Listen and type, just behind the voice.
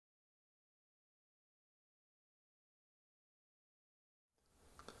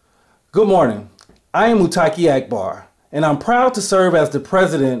Good morning. I am Mutaqee Akbar, and I'm proud to serve as the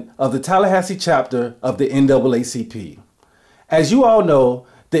president of the Tallahassee chapter of the NAACP. As you all know,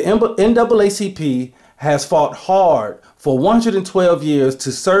 the NAACP has fought hard for 112 years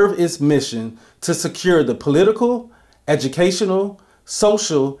to serve its mission to secure the political, educational,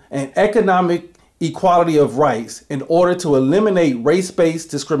 social, and economic equality of rights in order to eliminate race-based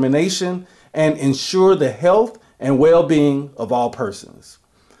discrimination and ensure the health and well-being of all persons.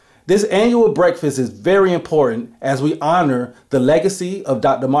 This annual breakfast is very important as we honor the legacy of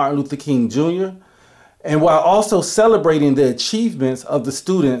Dr. Martin Luther King Jr. and while also celebrating the achievements of the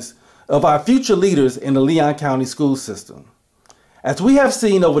students of our future leaders in the Leon County school system. As we have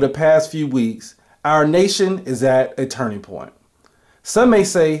seen over the past few weeks, our nation is at a turning point. Some may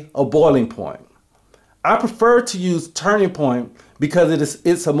say a boiling point. I prefer to use turning point because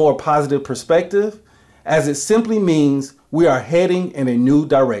it's a more positive perspective, as it simply means we are heading in a new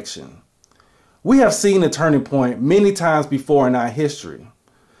direction. We have seen a turning point many times before in our history.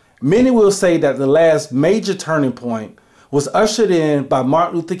 Many will say that the last major turning point was ushered in by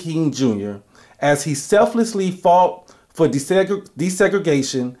Martin Luther King Jr. as he selflessly fought for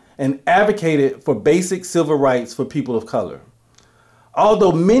desegregation and advocated for basic civil rights for people of color.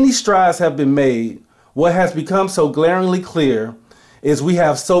 Although many strides have been made, what has become so glaringly clear is we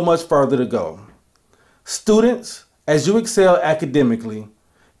have so much further to go. Students, as you excel academically,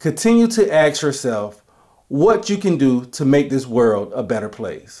 continue to ask yourself what you can do to make this world a better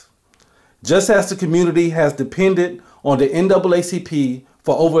place. Just as the community has depended on the NAACP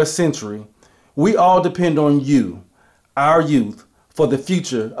for over a century, we all depend on you, our youth, for the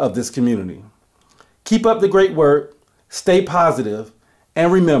future of this community. Keep up the great work, stay positive,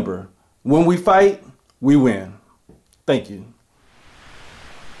 and remember, when we fight, we win. Thank you.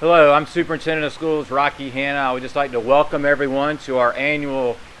 Hello, I'm Superintendent of Schools Rocky Hanna. I would just like to welcome everyone to our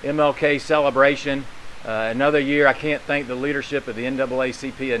annual MLK celebration. Another year. I can't thank the leadership of the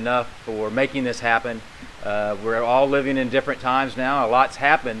NAACP enough for making this happen. We're all living in different times now. A lot's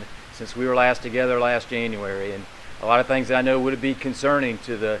happened since we were last together last January, and a lot of things that I know would be concerning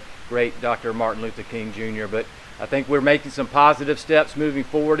to the great Dr. Martin Luther King Jr. But I think we're making some positive steps moving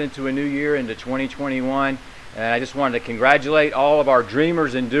forward into a new year, into 2021. And I just wanted to congratulate all of our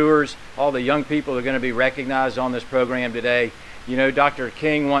dreamers and doers, all the young people that are going to be recognized on this program today. You know, Dr.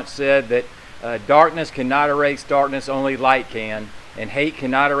 King once said that darkness cannot erase darkness, only light can, and hate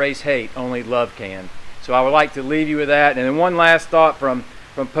cannot erase hate, only love can. So I would like to leave you with that. And then one last thought from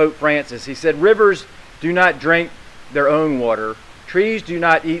Pope Francis. He said, "Rivers do not drink their own water, trees do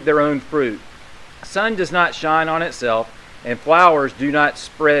not eat their own fruit, sun does not shine on itself, and flowers do not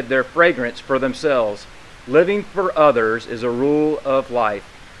spread their fragrance for themselves. Living for others is a rule of life.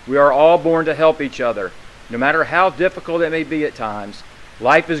 We are all born to help each other, no matter how difficult it may be at times.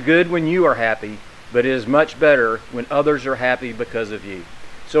 Life is good when you are happy, but it is much better when others are happy because of you."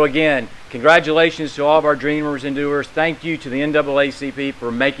 So again, congratulations to all of our dreamers and doers. Thank you to the NAACP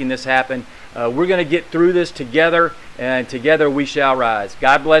for making this happen. We're going to get through this together, and together we shall rise.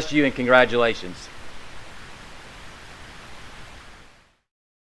 God bless you, and congratulations.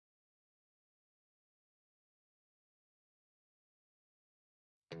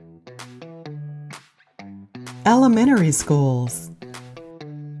 Elementary schools.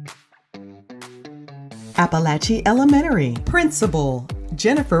 Appalachia Elementary. Principal,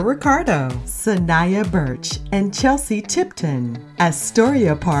 Jennifer Ricardo, Sanaya Birch, and Chelsea Tipton.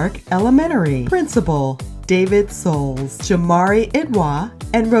 Astoria Park Elementary. Principal, David Souls, Jamari Idwa,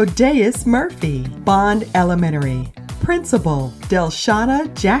 and Rodeus Murphy. Bond Elementary. Principal,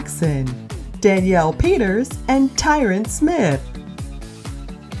 Delshana Jackson, Danielle Peters, and Tyron Smith.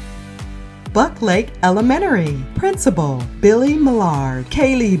 Buck Lake Elementary. Principal, Billy Millard,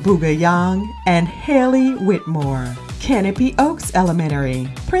 Kaylee Bugayong, and Haley Whitmore. Canopy Oaks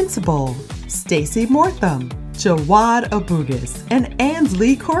Elementary. Principal, Stacy Mortham, Jawad Abugas, and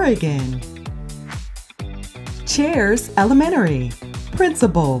Ansley Corrigan. Chairs Elementary.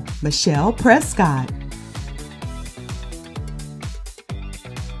 Principal, Michelle Prescott.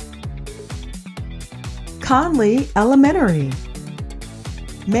 Conley Elementary.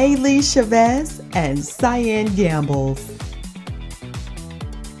 Maylee Chavez and Cyan Gambles.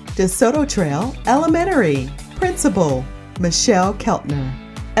 DeSoto Trail Elementary. Principal, Michelle Keltner,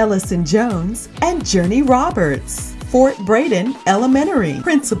 Ellison Jones, and Journey Roberts. Fort Braden Elementary.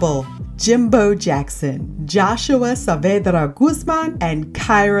 Principal, Jimbo Jackson, Joshua Saavedra Guzman, and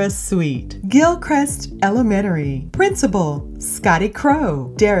Kyra Sweet. Gilchrist Elementary. Principal, Scotty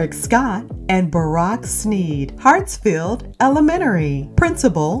Crow, Derek Scott, and Barack Sneed. Hartsfield Elementary.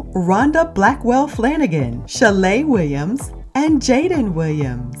 Principal, Rhonda Blackwell Flanagan, Shalay Williams, and Jaden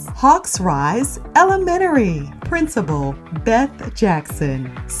Williams. Hawks Rise Elementary. Principal Beth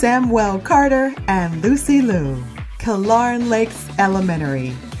Jackson, Samuel Carter, and Lucy Liu. Killearn Lakes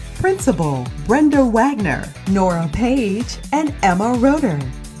Elementary. Principal Brenda Wagner, Nora Page, and Emma Roeder.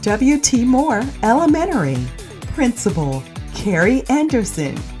 W.T. Moore Elementary. Principal Carrie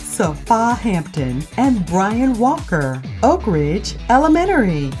Anderson, Safa Hampton, and Brian Walker. Oak Ridge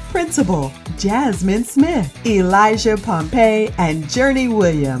Elementary. Principal Jasmine Smith, Elijah Pompey, and Journey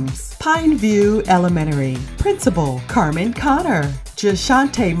Williams. Pineview Elementary. Principal Carmen Connor,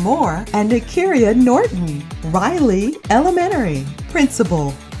 Jashante Moore, and Akiria Norton. Riley Elementary.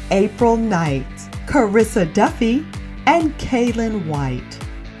 Principal April Knight, Carissa Duffy, and Kaylin White.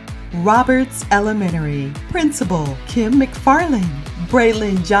 Roberts Elementary. Principal Kim McFarland,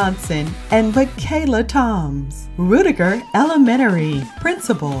 Braylon Johnson, and Michaela Toms. Rudiger Elementary.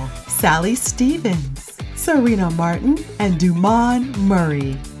 Principal Sally Stevens, Serena Martin, and Dumont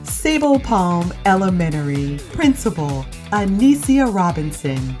Murray. Sable Palm Elementary. Principal Anicia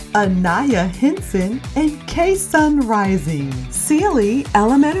Robinson, Anaya Henson, and K-Sun Rising. Sealy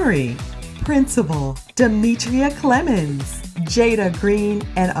Elementary. Principal Demetria Clemens, Jada Green,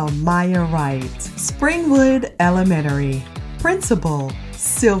 and Amaya Wright. Springwood Elementary. Principal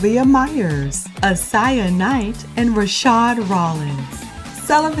Sylvia Myers, Asaya Knight, and Rashad Rollins.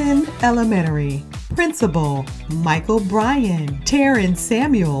 Sullivan Elementary. Principal Michael Bryan, Taryn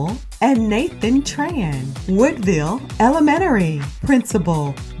Samuel, and Nathan Tran. Woodville Elementary.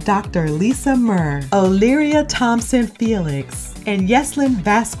 Principal Dr. Lisa Murr, Illyria Thompson Felix, and Yeslin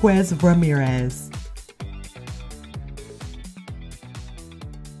Vasquez Ramirez.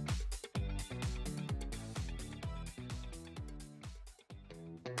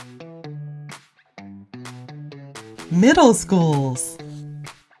 Middle schools.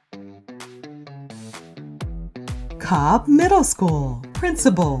 Cobb Middle School.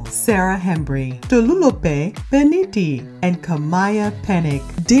 Principal Sarah Hembry, Dolulope Beniti, and Kamaya Pennick.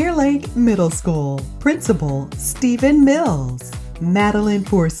 Deer Lake Middle School. Principal Stephen Mills, Madeline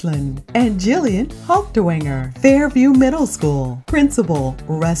Porcelain, and Jillian Hochdewanger. Fairview Middle School. Principal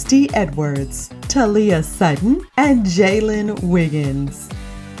Rusty Edwards, Talia Sutton, and Jalen Wiggins.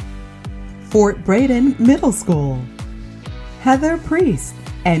 Fort Braden Middle School. Heather Priest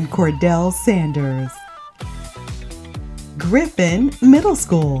and Cordell Sanders. Griffin Middle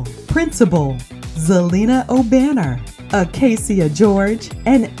School. Principal Zelina O'Banner, Acacia George,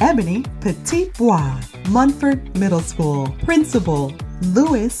 and Ebony Petitbois. Munford Middle School. Principal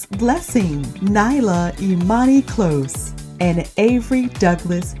Louis Blessing, Nyla Imani Close, and Avery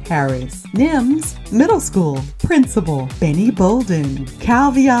Douglas Harris. Nims Middle School. Principal Benny Bolden,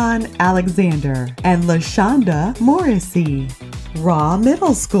 Calvion Alexander, and LaShonda Morrissey. Raw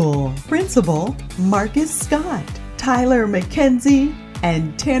Middle School. Principal Marcus Scott, Tyler McKenzie,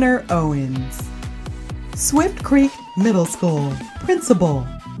 and Tanner Owens. Swift Creek Middle School. Principal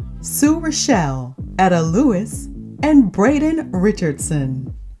Sue Rochelle, Etta Lewis, and Braden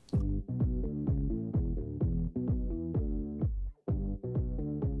Richardson.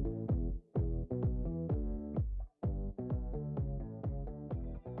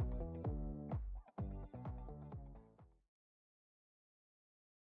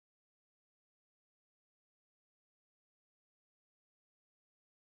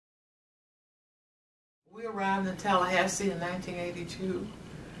 We arrived in Tallahassee in 1982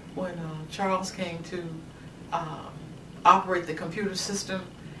 when Charles came to operate the computer system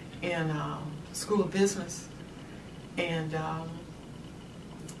in School of Business. And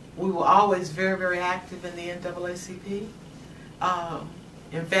we were always very, very active in the NAACP.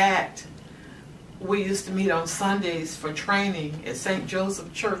 In fact, we used to meet on Sundays for training at St.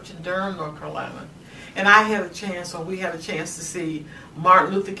 Joseph Church in Durham, North Carolina. And I had a chance, or we had a chance to see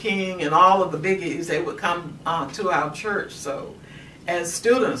Martin Luther King and all of the biggies. They would come to our church. So as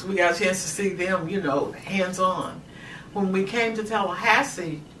students, we got a chance to see them, you know, hands-on. When we came to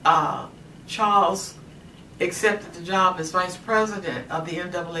Tallahassee, Charles accepted the job as vice president of the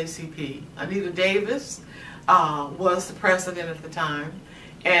NAACP. Anita Davis was the president at the time,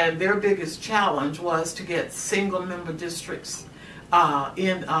 and their biggest challenge was to get single-member districts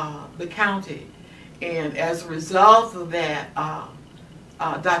in the county. And as a result of that,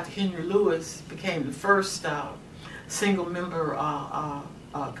 Dr. Henry Lewis became the first single-member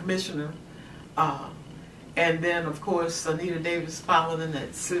commissioner. And then, of course, Anita Davis followed in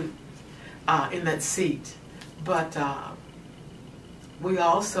that seat. But we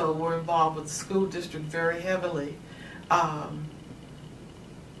also were involved with the school district very heavily.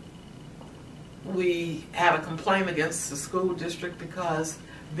 We had a complaint against the school district because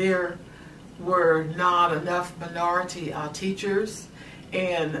their were not enough minority teachers,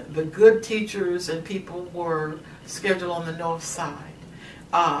 and the good teachers and people were scheduled on the north side.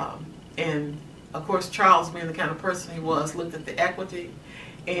 And of course, Charles, being the kind of person he was, looked at the equity,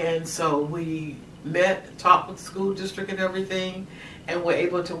 and so we met, talked with the school district and everything, and were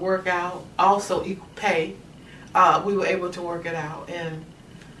able to work out also equal pay. We were able to work it out, and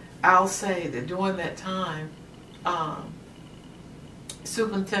I'll say that during that time,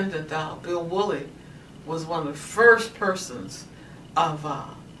 Superintendent Bill Woolley was one of the first persons of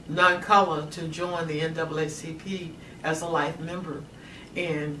non-color to join the NAACP as a life member,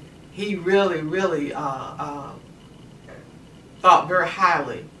 and he really, really thought very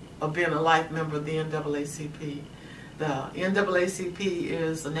highly of being a life member of the NAACP. The NAACP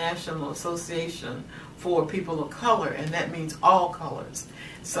is the National Association for People of Color, and that means all colors.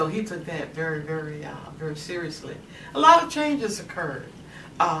 So he took that very, very, very seriously. A lot of changes occurred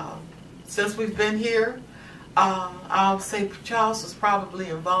since we've been here. I'll say Charles was probably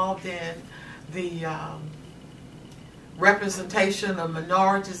involved in the representation of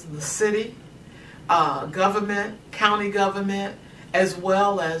minorities in the city, government, county government, as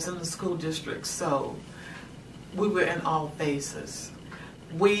well as in the school district. So we were in all phases.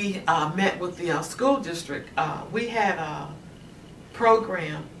 We met with the school district. We had a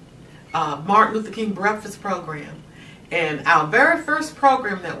program, Martin Luther King Breakfast Program, and our very first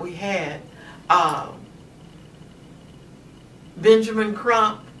program that we had, Benjamin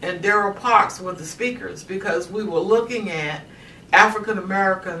Crump and Darrell Parks were the speakers, because we were looking at African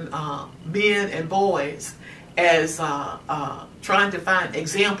American men and boys as trying to find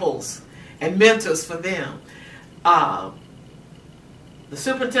examples and mentors for them. The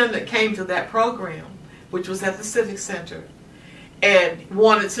superintendent came to that program, which was at the Civic Center, and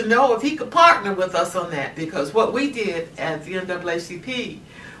wanted to know if he could partner with us on that, because what we did at the NAACP,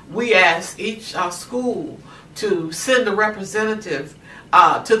 we asked each school to send a representative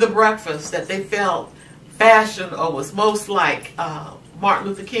to the breakfast that they felt fashioned or was most like Martin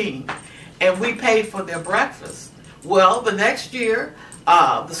Luther King, and we paid for their breakfast. Well, the next year,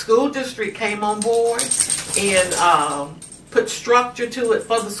 the school district came on board and put structure to it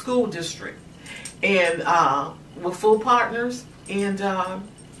for the school district, and we're full partners, and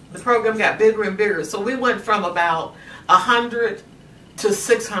the program got bigger and bigger. So we went from about 100 to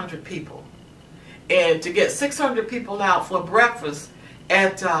 600 people, and to get 600 people out for breakfast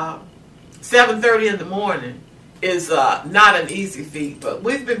at 7:30 in the morning is not an easy feat, but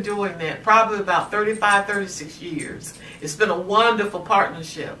we've been doing that probably about 35, 36 years. It's been a wonderful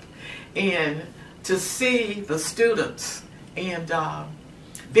partnership, and to see the students and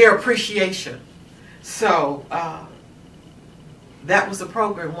their appreciation. So that was a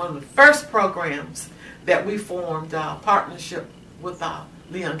program, one of the first programs that we formed partnership with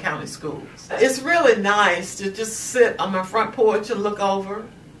Leon County Schools. It's really nice to just sit on my front porch and look over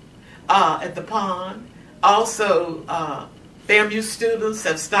at the pond. Also, FAMU students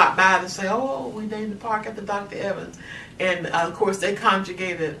have stopped by to say, oh, we named the park after Dr. Evans. And of course, they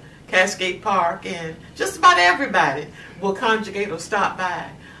conjugated Cascade Park, and just about everybody will conjugate or stop by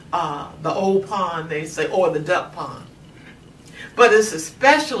the old pond, they say, or the duck pond. But it's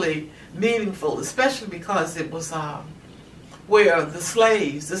especially meaningful, especially because it was where the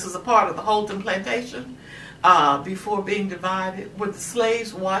slaves, this is a part of the Holton Plantation, before being divided, where the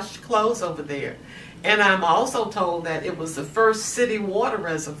slaves washed clothes over there. And I'm also told that it was the first city water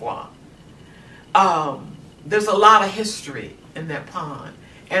reservoir. There's a lot of history in that pond,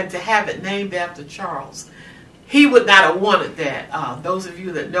 and to have it named after Charles, he would not have wanted that. Those of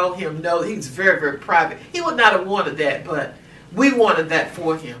you that know him know he's very, very private. He would not have wanted that, but we wanted that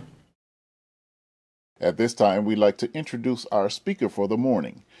for him. At this time, we'd like to introduce our speaker for the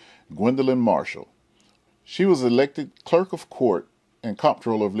morning, Gwendolyn Marshall. She was elected Clerk of Court and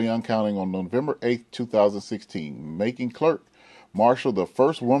Comptroller of Leon County on November 8, 2016, making Clerk Marshall the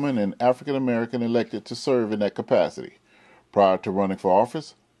first woman and African American elected to serve in that capacity. Prior to running for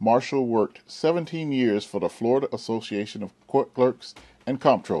office, Marshall worked 17 years for the Florida Association of Court Clerks and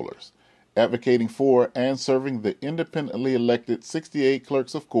Comptrollers, advocating for and serving the independently elected 68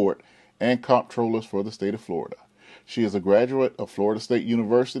 clerks of court and comptrollers for the state of Florida. She is a graduate of Florida State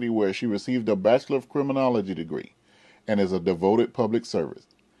University, where she received a Bachelor of Criminology degree, and is a devoted public servant.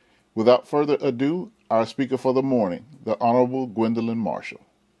 Without further ado, our speaker for the morning, the Honorable Gwendolyn Marshall.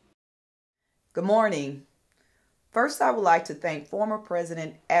 Good morning. First, I would like to thank former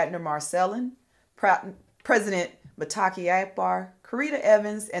President Adner Marcellin, President Mutaqee Akbar, Karita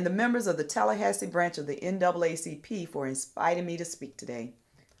Evans, and the members of the Tallahassee branch of the NAACP for inviting me to speak today.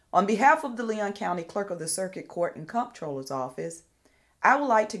 On behalf of the Leon County Clerk of the Circuit Court and Comptroller's Office, I would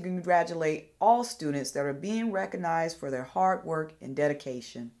like to congratulate all students that are being recognized for their hard work and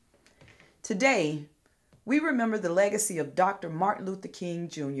dedication. Today, we remember the legacy of Dr. Martin Luther King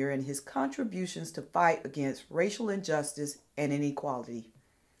Jr. and his contributions to fight against racial injustice and inequality,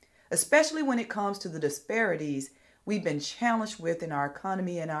 especially when it comes to the disparities we've been challenged with in our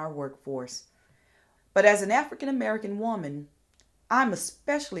economy and our workforce. But as an African American woman, I'm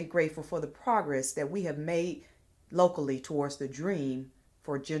especially grateful for the progress that we have made locally towards the dream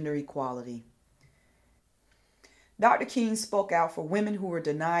for gender equality. Dr. King spoke out for women who were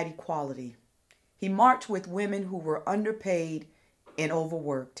denied equality. He marched with women who were underpaid and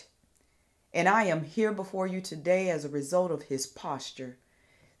overworked. And I am here before you today as a result of his posture,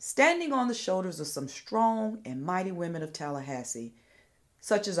 standing on the shoulders of some strong and mighty women of Tallahassee,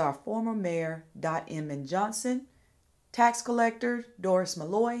 such as our former mayor, Dot Inman Johnson, tax collector, Doris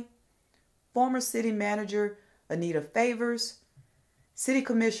Malloy, former city manager, Anita Favors, City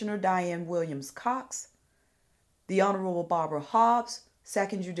Commissioner Diane Williams Cox, the Honorable Barbara Hobbs,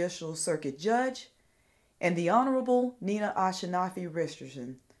 2nd Judicial Circuit Judge, and the Honorable Nina Ashanafi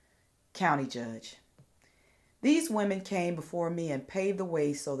Richardson, County Judge. These women came before me and paved the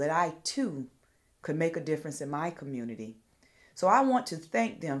way so that I too could make a difference in my community. So I want to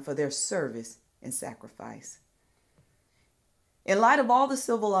thank them for their service and sacrifice. In light of all the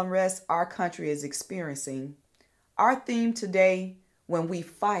civil unrest our country is experiencing, our theme today, when we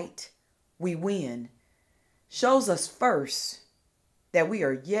fight, we win, shows us first that we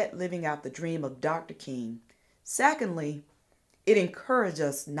are yet living out the dream of Dr. King. Secondly, it encourages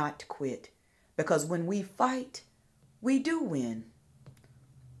us not to quit, because when we fight, we do win.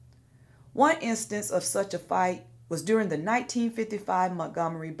 One instance of such a fight was during the 1955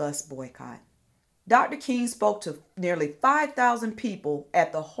 Montgomery bus boycott. Dr. King spoke to nearly 5,000 people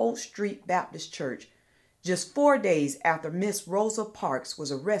at the Holt Street Baptist Church just 4 days after Miss Rosa Parks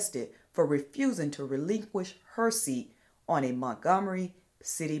was arrested for refusing to relinquish her seat on a Montgomery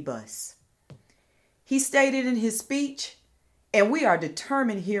city bus. He stated in his speech, "And we are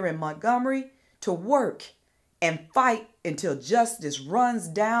determined here in Montgomery to work and fight until justice runs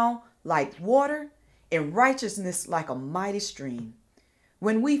down like water and righteousness like a mighty stream.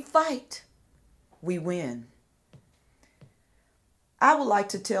 When we fight, we win." I would like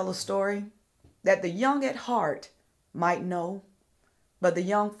to tell a story that the young at heart might know, but the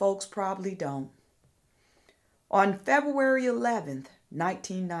young folks probably don't. On February 11th,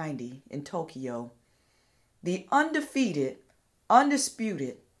 1990, in Tokyo, the undefeated,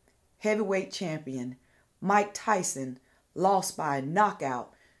 undisputed heavyweight champion Mike Tyson lost by a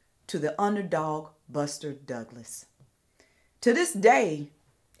knockout to the underdog Buster Douglas. To this day,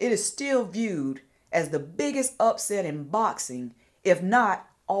 it is still viewed as the biggest upset in boxing, if not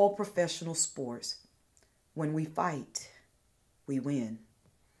all professional sports. When we fight, we win.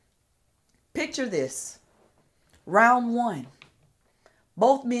 Picture this. Round 1.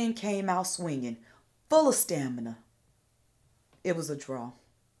 Both men came out swinging, full of stamina. It was a draw.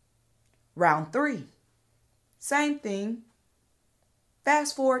 Round 3. Same thing.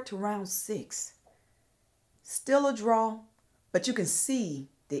 Fast forward to round 6. Still a draw, but you can see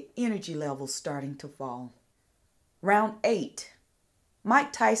the energy levels starting to fall. Round 8.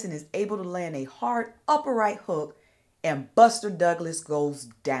 Mike Tyson is able to land a hard upper right hook and Buster Douglas goes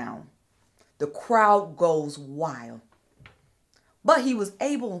down. The crowd goes wild. But he was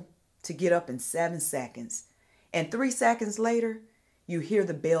able to get up in 7 seconds. And 3 seconds later, you hear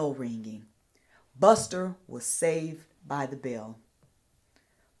the bell ringing. Buster was saved by the bell.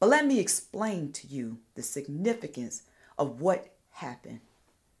 But let me explain to you the significance of what happened.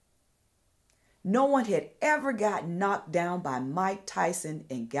 No one had ever gotten knocked down by Mike Tyson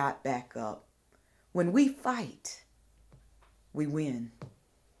and got back up. When we fight, we win.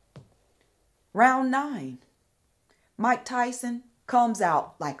 Round 9. Mike Tyson comes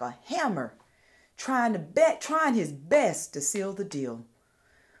out like a hammer, trying his best to seal the deal.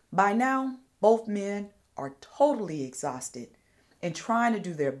 By now, both men are totally exhausted and trying to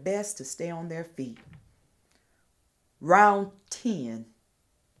do their best to stay on their feet. Round 10.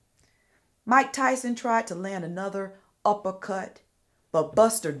 Mike Tyson tried to land another uppercut, but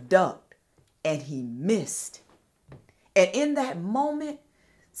Buster ducked and he missed. And in that moment,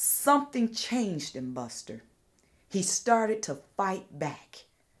 something changed in Buster. He started to fight back.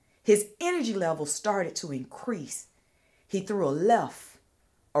 His energy level started to increase. He threw a left,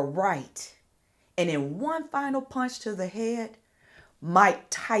 a right, and in one final punch to the head, Mike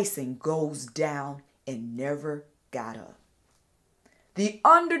Tyson goes down and never got up. The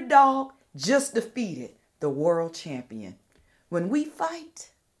underdog just defeated the world champion. When we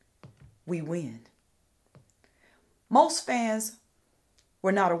fight, we win. Most fans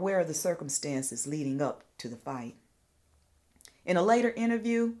were not aware of the circumstances leading up to the fight. In a later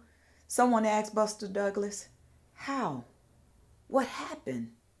interview, someone asked Buster Douglas, "How? What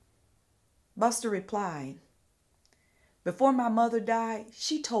happened?" Buster replied, "Before my mother died,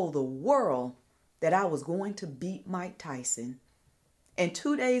 she told the world that I was going to beat Mike Tyson. And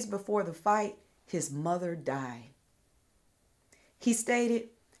 2 days before the fight, his mother died." He stated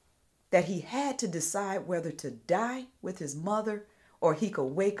that he had to decide whether to die with his mother or he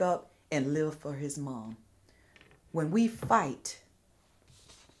could wake up and live for his mom. When we fight,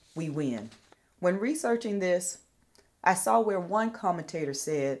 we win. When researching this, I saw where one commentator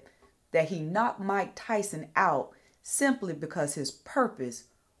said that he knocked Mike Tyson out simply because his purpose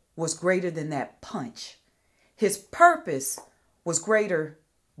was greater than that punch. His purpose was greater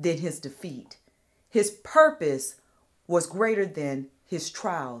than his defeat. His purpose was greater than his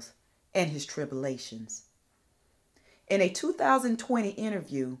trials and his tribulations. In a 2020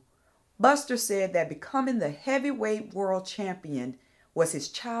 interview, Buster said that becoming the heavyweight world champion was his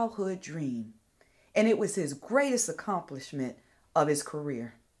childhood dream, and it was his greatest accomplishment of his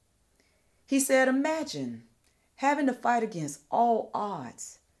career. He said, "Imagine having to fight against all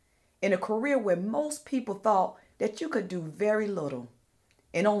odds in a career where most people thought that you could do very little,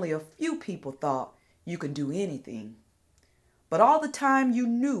 and only a few people thought you could do anything. But all the time you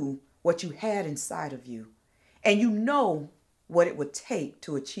knew what you had inside of you, and you know what it would take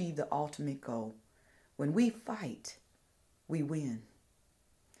to achieve the ultimate goal. When we fight, we win."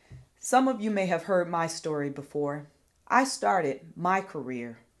 Some of you may have heard my story before. I started my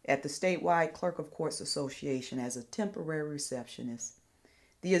career at the statewide Clerk of Courts Association as a temporary receptionist.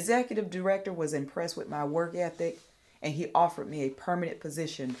 The executive director was impressed with my work ethic, and he offered me a permanent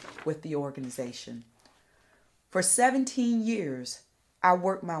position with the organization. For 17 years, I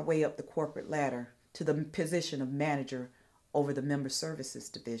worked my way up the corporate ladder to the position of manager over the Member Services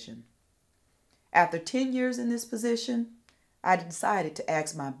Division. After 10 years in this position, I decided to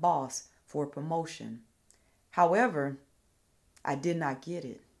ask my boss for a promotion. However, I did not get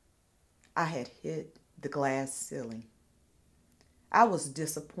it. I had hit the glass ceiling. I was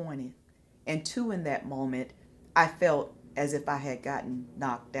disappointed, and too, in that moment, I felt as if I had gotten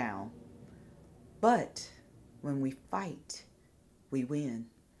knocked down. But when we fight, we win.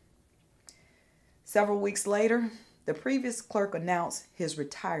 Several weeks later, the previous clerk announced his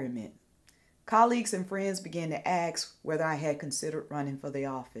retirement. Colleagues and friends began to ask whether I had considered running for the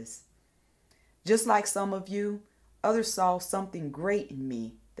office. Just like some of you, others saw something great in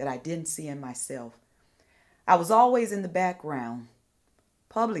me that I didn't see in myself. I was always in the background.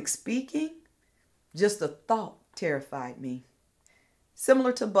 Public speaking, just the thought terrified me.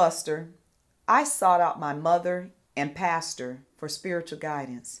 Similar to Buster, I sought out my mother and pastor for spiritual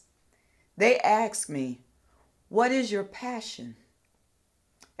guidance. They asked me, "What is your passion?"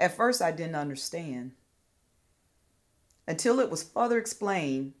 At first, I didn't understand, until it was further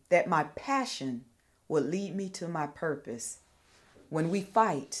explained that my passion would lead me to my purpose. When we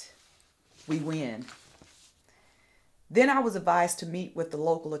fight, we win. Then I was advised to meet with the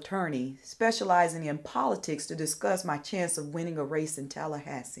local attorney specializing in politics to discuss my chance of winning a race in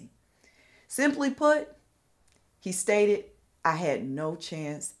Tallahassee. Simply put, he stated I had no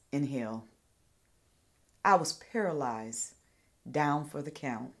chance in hell. I was paralyzed, down for the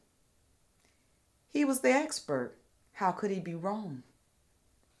count. He was the expert. How could he be wrong?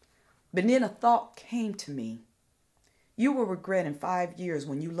 But then a thought came to me. You will regret in 5 years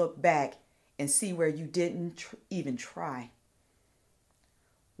when you look back and see where you didn't even try.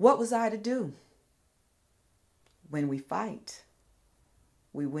 What was I to do? When we fight,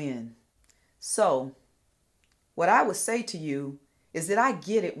 we win. So, what I would say to you is that I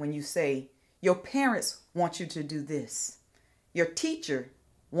get it when you say, your parents want you to do this. Your teacher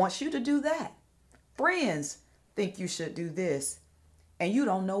wants you to do that. Friends think you should do this, and you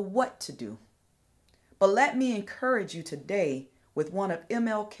don't know what to do. But let me encourage you today with one of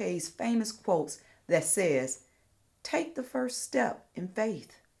MLK's famous quotes that says, take the first step in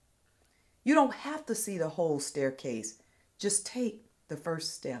faith. You don't have to see the whole staircase. Just take the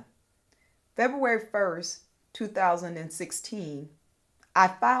first step. February 1st, 2016, I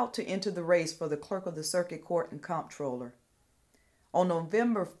filed to enter the race for the Clerk of the Circuit Court and Comptroller. On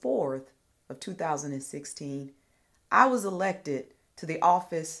November 4th of 2016, I was elected to the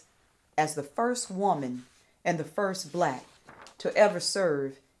office as the first woman and the first Black to ever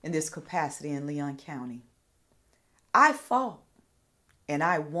serve in this capacity in Leon County. I fought and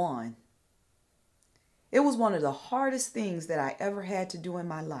I won. It was one of the hardest things that I ever had to do in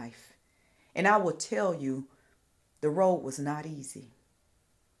my life. And I will tell you, the road was not easy.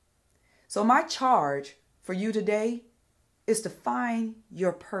 So my charge for you today is to find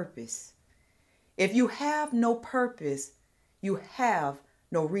your purpose. If you have no purpose, you have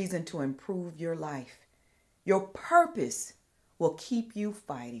no reason to improve your life. Your purpose will keep you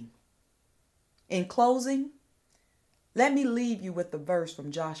fighting. In closing, let me leave you with the verse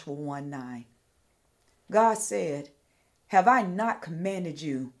from Joshua 1:9. God said, "Have I not commanded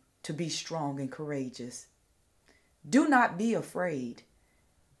you to be strong and courageous? Do not be afraid.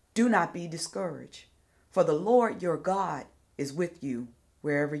 Do not be discouraged, for the Lord your God is with you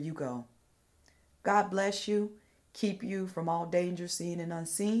wherever you go." God bless you, keep you from all danger seen and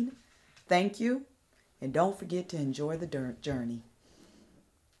unseen. Thank you, and don't forget to enjoy the journey.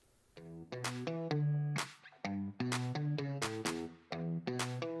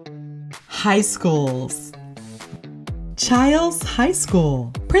 High schools. Childs High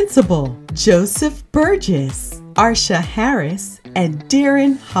School. Principal Joseph Burgess, Arsha Harris, and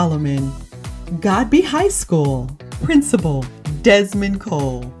Darren Holloman. Godby High School. Principal Desmond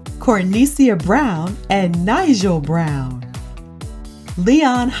Cole, Cornecia Brown, and Nigel Brown.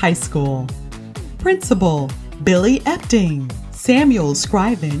 Leon High School. Principal Billy Epting, Samuel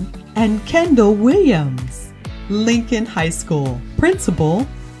Scriven, and Kendall Williams. Lincoln High School. Principal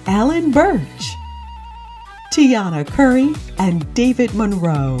Alan Birch, Tiana Curry, and David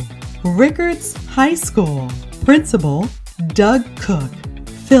Monroe. Rickards High School. Principal Doug Cook,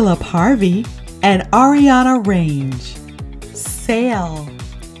 Philip Harvey, and Ariana Range. Sale.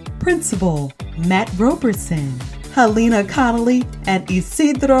 Principal Matt Robertson, Helena Connolly, and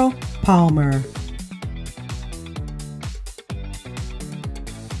Isidro Palmer.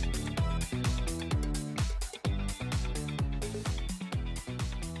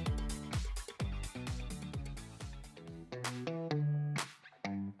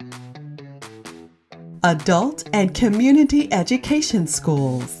 Adult and Community Education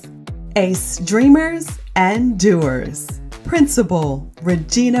Schools. ACE Dreamers and Doers. Principal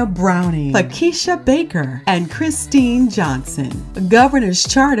Regina Browning, Lakeisha Baker, and Christine Johnson. Governor's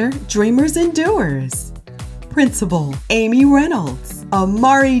Charter Dreamers and Doers. Principal Amy Reynolds,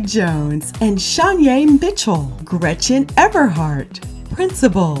 Amari Jones, and Shanye Mitchell. Gretchen Everhart.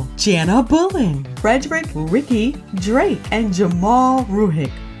 Principal Jana Bullen, Frederick Ricky Drake, and Jamal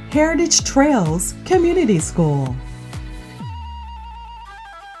Ruhick. Heritage Trails Community School.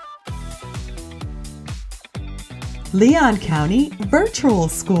 Leon County Virtual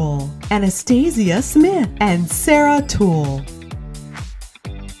School, Anastasia Smith and Sarah Toole.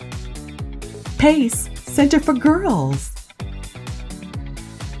 Pace Center for Girls.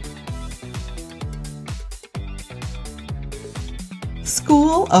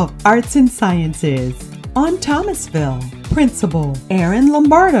 School of Arts and Sciences on Thomasville. Principal Aaron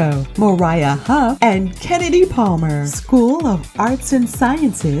Lombardo, Mariah Huff, and Kennedy Palmer. School of Arts and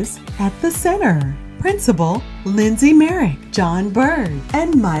Sciences at the Center. Principal Lindsay Merrick, John Bird,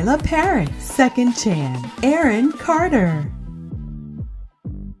 and Mila Parrott. Second Chan, Aaron Carter.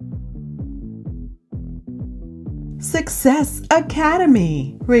 Success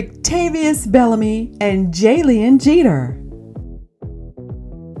Academy, Rictavius Bellamy and Jalian Jeter.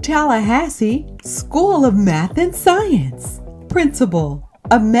 Tallahassee School of Math and Science. Principal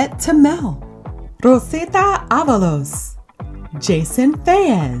Ahmet Tamel, Rosita Avalos, Jason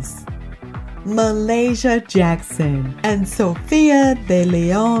Fayez, Malaysia Jackson, and Sofia de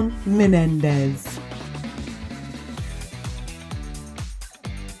Leon Menendez.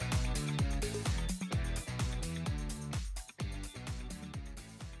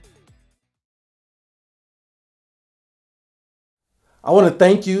 I want to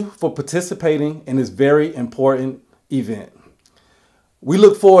thank you for participating in this very important event. We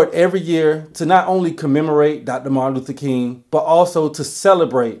look forward every year to not only commemorate Dr. Martin Luther King, but also to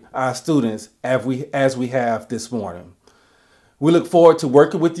celebrate our students as we have this morning. We look forward to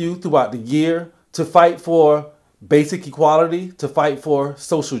working with you throughout the year to fight for basic equality, to fight for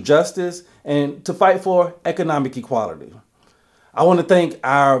social justice, and to fight for economic equality. I want to thank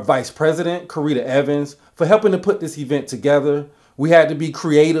our Vice President, Karita Evans, for helping to put this event together. We had to be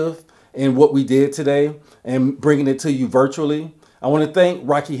creative in what we did today and bringing it to you virtually. I want to thank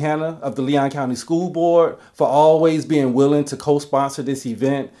Rocky Hanna of the Leon County School Board for always being willing to co-sponsor this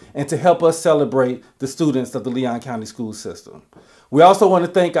event and to help us celebrate the students of the Leon County school system. We also want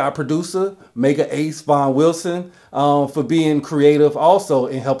to thank our producer, Mega Ace Von Wilson, for being creative also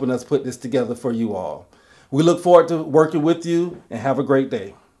in helping us put this together for you all. We look forward to working with you and have a great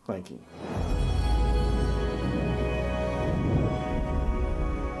day. Thank you.